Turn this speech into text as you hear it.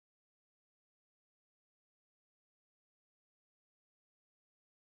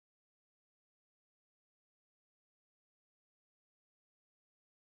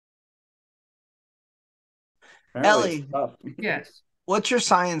Apparently it's Ellie, tough. Yes. what's your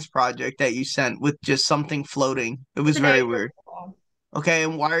science project that you sent with just something floating? It It's was an very egg. weird. Okay,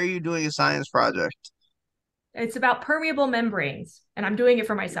 and why are you doing a science project? It's about permeable membranes, and I'm doing it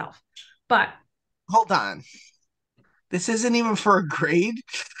for myself. But Hold on. This isn't even for a grade.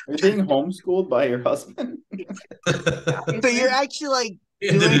 Are you being homeschooled by your husband? So you're obviously, actually like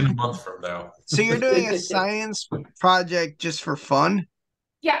End it in a doing month from now. so you're doing a science project just for fun?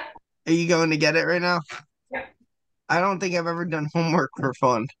 yeah, Are you going to get it right now? yeah. I don't think I've ever done homework for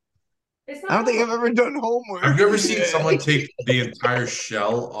fun. It's I not don't think homework. I've ever done Have homework. you ever seen someone take the entire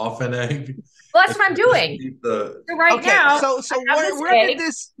shell off an egg Well, that's and what I'm just doing. leave the? So right Okay, now, so I have this egg.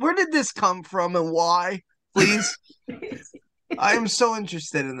 where did this come from and why? Please. I am so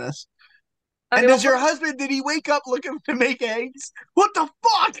interested in this. And Okay, well, does first, your husband did he wake up looking to make eggs? What the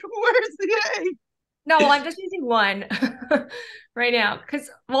fuck? Where's the egg? no, well, I'm just using one right now because,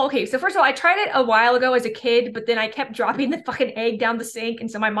 well, okay. So first of all, I tried it a while ago as a kid, but then I kept dropping the fucking egg down the sink, and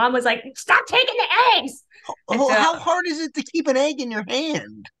so my mom was like, "Stop taking the eggs!" And Oh, so, how hard is it to keep an egg in your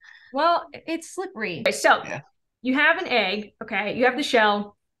hand? well, it's slippery. So Yeah. you have an egg, okay? You have the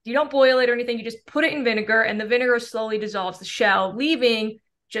shell. You don't boil it or anything. You just put it in vinegar, and the vinegar slowly dissolves the shell, leaving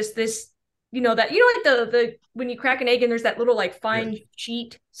just this, that like the when you crack an egg and there's that little like Yeah. fine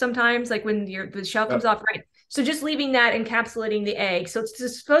sheet sometimes, like when the shell comes Yep. off, right? So just leaving that encapsulating the egg. So it's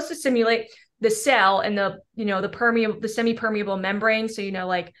just supposed to simulate the cell and the semi-permeable membrane. So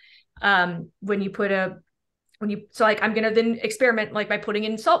like when you put a when you so like I'm gonna then experiment like by putting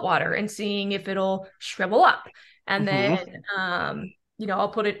in salt water and seeing if it'll shrivel up, and Hmm. then I'll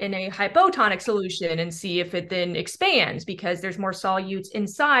put it in a hypotonic solution and see if it then expands because there's more solutes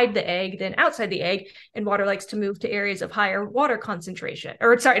inside the egg than outside the egg, and water likes to move to areas of higher water concentration,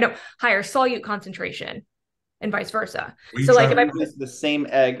 or sorry, no, higher solute concentration, and vice versa. What are you So like trying if to I Is do? this the same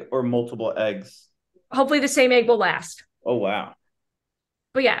egg or multiple eggs? hopefully the same egg will last. Oh wow.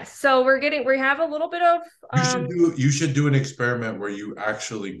 But yeah, so we have a little bit of You should do an experiment where you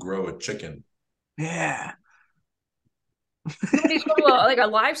actually grow a chicken. Yeah. you want these like a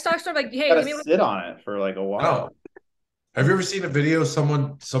livestock store, like, hey, Gotta give me sit on it for like a No. while. Have you ever seen a video?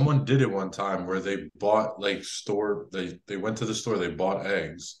 Someone did it one time where they bought they went to the store, they bought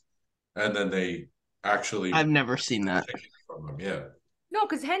eggs, and then they actually I've never seen that. chicken from them. Yeah. no,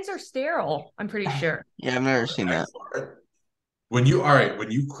 because hens are sterile, I'm pretty sure. Yeah, I've never seen that. When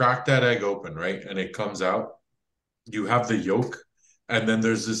you crack that egg open, right, and it comes out, you have the yolk, and then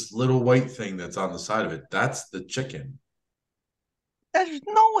there's this little white thing that's on the side of it. That's the chicken.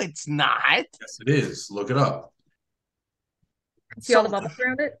 No, it's not. Yes, it is. Look it up. See all the So bubbles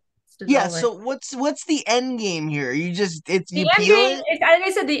around it? It's yeah, dissolving. so what's the end game here? You just it's The you end peel game it? is, like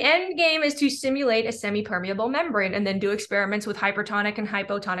I said, the end game is to simulate a semi-permeable membrane and then do experiments with hypertonic and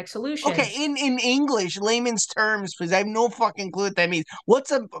hypotonic Okay, solutions. in English, layman's terms, because I have no fucking clue what that means.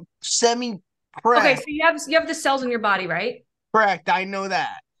 What's a semi Okay, prep? so you have the cells in your body, right? Correct, I know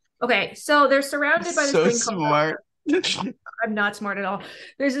that. Okay, so they're surrounded by this So thing called smart. I'm not smart at all.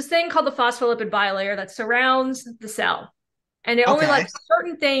 There's this thing called the phospholipid bilayer that surrounds the cell. And it only Okay. lets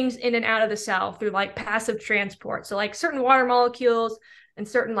certain things in and out of the cell through like passive transport. So like certain water molecules and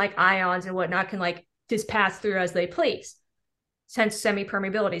certain like ions and whatnot can like just pass through as they please. Hence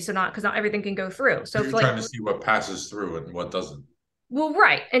semi-permeability. So not because not everything can go through. So if You're like trying to see what passes through and what doesn't. well,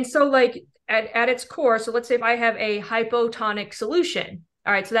 right. And so like at its core, so let's say if I have a hypotonic solution.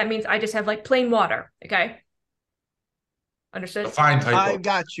 All right, so that means I just have like plain water. Okay. Understood? Define I typo.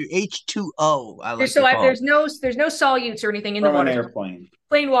 got you. H2O, I There's like so to I, call it. there's no solutes or anything in the From an water. airplane.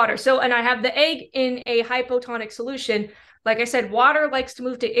 Plain water. So, and I have the egg in a hypotonic solution. Like I said, water likes to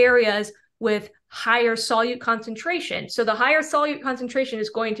move to areas with higher solute concentration. So the higher solute concentration is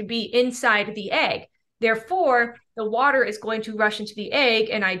going to be inside the egg. Therefore, the water is going to rush into the egg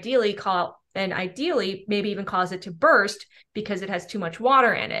and ideally maybe even cause it to burst because it has too much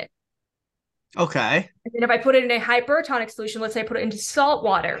water in it. Okay. And then if I put it in a hypertonic solution, let's say I put it into salt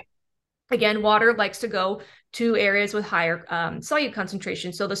water, again, water likes to go to areas with higher solute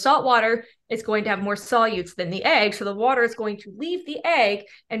concentration. So the salt water is going to have more solutes than the egg. So the water is going to leave the egg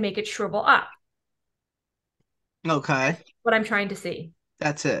and make it shrivel up. Okay. What I'm trying to see.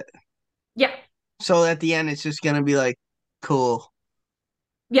 That's it. Yeah. So at the end it's just gonna be like cool.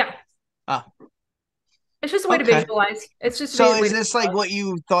 Yeah. Ah, It's just a way to okay. visualize. It's just So a way is to this like what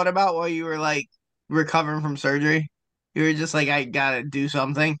you thought about while you were like recovering from surgery? You were just like, I gotta do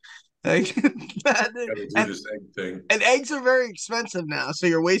something. Like, Gotta do and, this egg thing. and eggs are very expensive now, so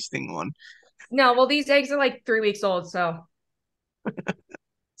you're wasting one. no, well, these eggs are like 3 weeks old, so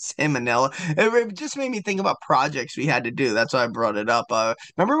Salmonella. It just made me think about projects we had to do. That's why I brought it up.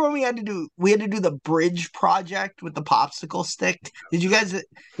 Remember when we had to do the bridge project with the popsicle stick? Did you guys?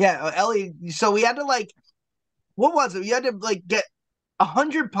 Yeah, Ellie. So we had to like, what was it? We had to like get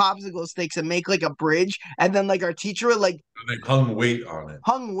 100 popsicle sticks and make like a bridge, and then like our teacher would like And they hung weight on it.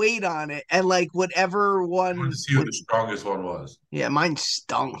 hung weight on it, and like whatever I one wanted to see who the strongest one was. yeah, mine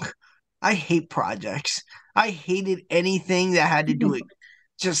stunk. I hate projects. I hated anything that had to do with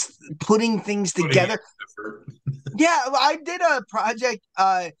just putting things Putting together. effort. Yeah, I did a project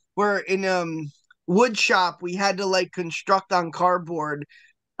where in wood shop we had to like construct on cardboard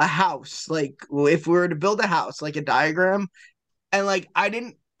a house. Like if we were to build a house, like a diagram, and like I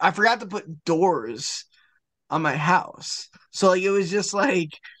forgot to put doors on my house. So like it was just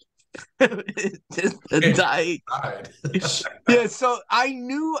like just a die. Died. Yeah, so I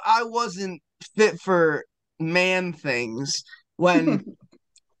knew I wasn't fit for man things when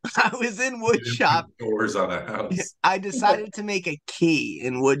I was in You wood didn't shop. put doors on a house. I decided to make a key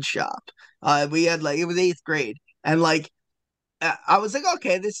in wood shop. We had like it was eighth grade, and like I was like,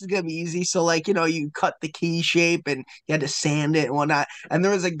 okay, this is gonna be easy. So like you cut the key shape and you had to sand it and whatnot. And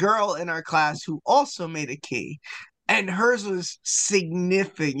there was a girl in our class who also made a key, and hers was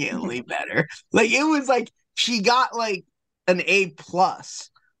significantly better. Like it was like she got like an A+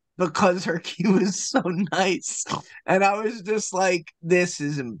 because her key was so nice. And I was just like, this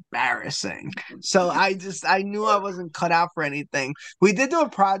is embarrassing. So I knew I wasn't cut out for anything. We did do a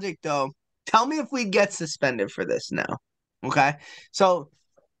project though. Tell me if we'd get suspended for this now. Okay. So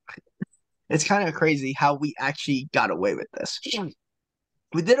it's kind of crazy how we actually got away with this.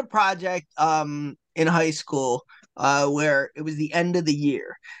 We did a project in high school where it was the end of the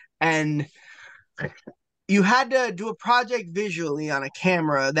year, and you had to do a project visually on a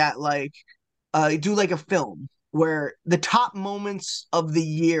camera that like do like a film where the top moments of the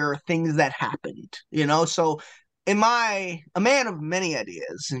year, things that happened, So a man of many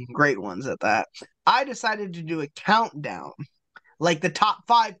ideas and great ones at that, I decided to do a countdown, like the top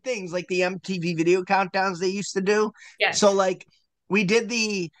 5 things, like the MTV video countdowns they used to do. Yes. So like we did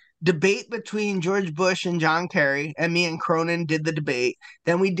the debate between George Bush and John Kerry, and me and Cronin did the debate.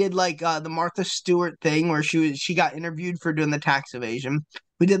 Then we did like the Martha Stewart thing where she got interviewed for doing the tax evasion.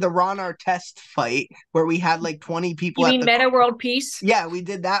 We did the Ron Artest fight where we had like 20 people. You mean Meta World Peace? Yeah, we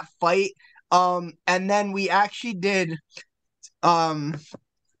did that fight. And then we actually did I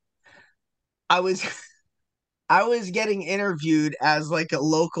was getting interviewed as like a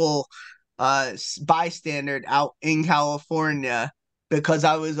local bystander out in California because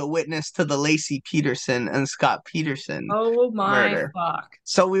I was a witness to the Lacey Peterson and Scott Peterson murder. Fuck.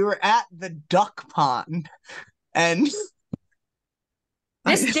 So we were at the duck pond, and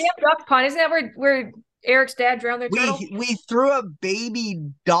this damn duck pond, isn't that where Eric's dad drowned their turtle? We threw a baby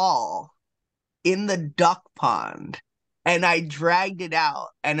doll in the duck pond, and I dragged it out,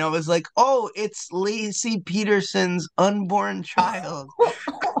 and I was like, oh, it's Lacey Peterson's unborn child.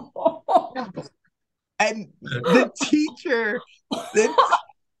 And the teacher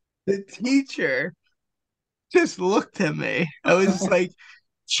just looked at me. I was just like,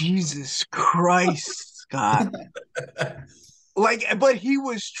 Jesus Christ, Scott. Like, but he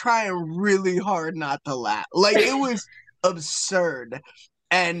was trying really hard not to laugh. Like, it was absurd.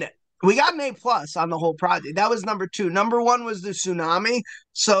 And we got an A+ on the whole project. That was number 2. Number 1 was the tsunami.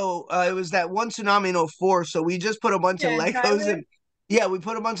 So it was that one tsunami in 2004. So we just put a bunch of Legos in. Yeah, we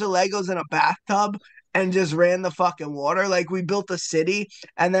put a bunch of Legos in a bathtub and just ran the fucking water. Like we built a city.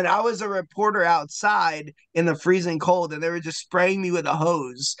 And then I was a reporter outside in the freezing cold, and they were just spraying me with a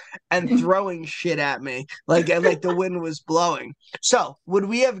hose and throwing shit at me like the wind was blowing. So would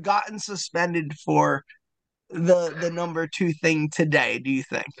we have gotten suspended for the number 2 thing today, do you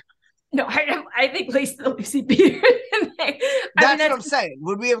think? No, I think Lacey Peterson. That's what I'm saying.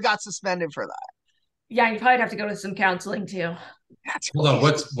 Would we have got suspended for that? Yeah, you probably have to go to some counseling too. Hold on,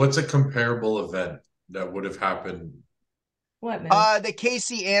 what's a comparable event that would have happened? What, man? The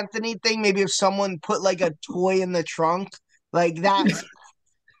Casey Anthony thing. Maybe if someone put like a toy in the trunk, like that,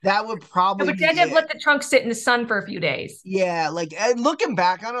 that would probably. No, but then have let the trunk sit in the sun for a few days. Yeah, like and looking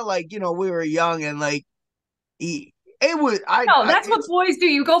back on it, like we were young and like it was. That's what boys do.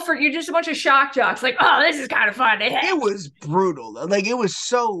 You're just a bunch of shock jocks. Like, oh, this is kind of fun. It was brutal. Like it was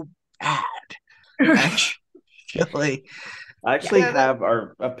so bad. Actually. I actually have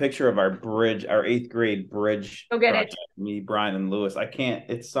a picture of our bridge, our 8th grade bridge. Go get it. Me, Brian, and Lewis. I can't.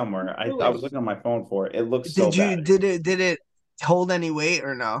 It's somewhere. I was looking on my phone for it. It looks so bad. Did it hold any weight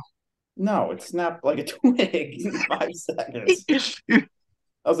or no? No, it snapped like a twig in 5 seconds. I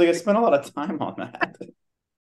was like, I spent a lot of time on that.